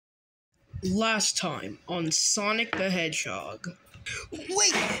Last time on Sonic the Hedgehog.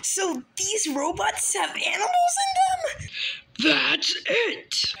 Wait, so these robots have animals in them? That's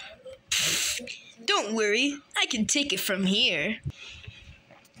it! Don't worry, I can take it from here.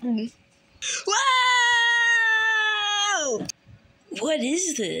 Whoa! What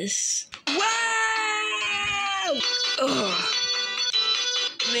is this? Wow! Ugh.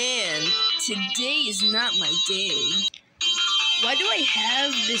 Man, today is not my day. Why do I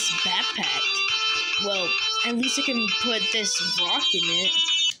have this backpack? Well, at least I can put this rock in it.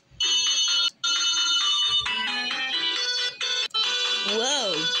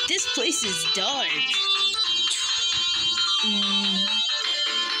 Whoa, this place is dark.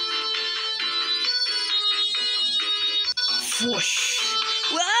 Whoosh!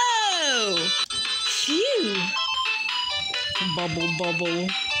 Whoa! Phew! Bubble, bubble.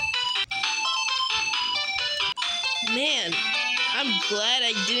 Man, I'm glad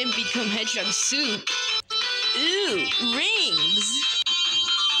I didn't become hedgehog soup. Ooh, rings!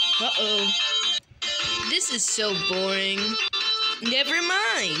 Uh-oh. This is so boring. Never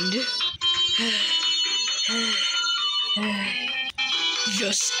mind.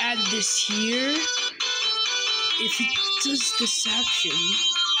 Just add this here. If it does this action,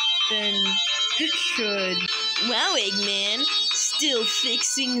 then it should. Wow, Eggman, still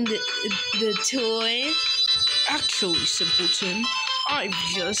fixing the toy? Actually, Simpleton, I've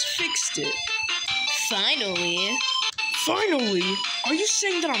just fixed it. Finally. Finally? Are you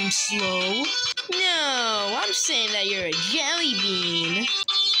saying that I'm slow? No, I'm saying that you're a jelly bean.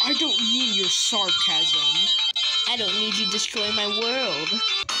 I don't need your sarcasm. I don't need you destroying my world.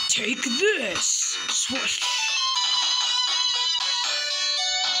 Take this! Swoosh!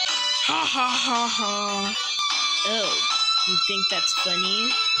 Ha ha ha ha! Oh, you think that's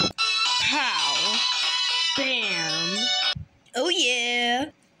funny? Pow! Bam! Oh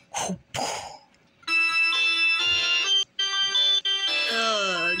yeah!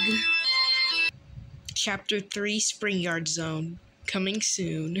 Ugh. Chapter 3 Spring Yard Zone. Coming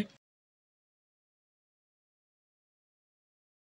soon.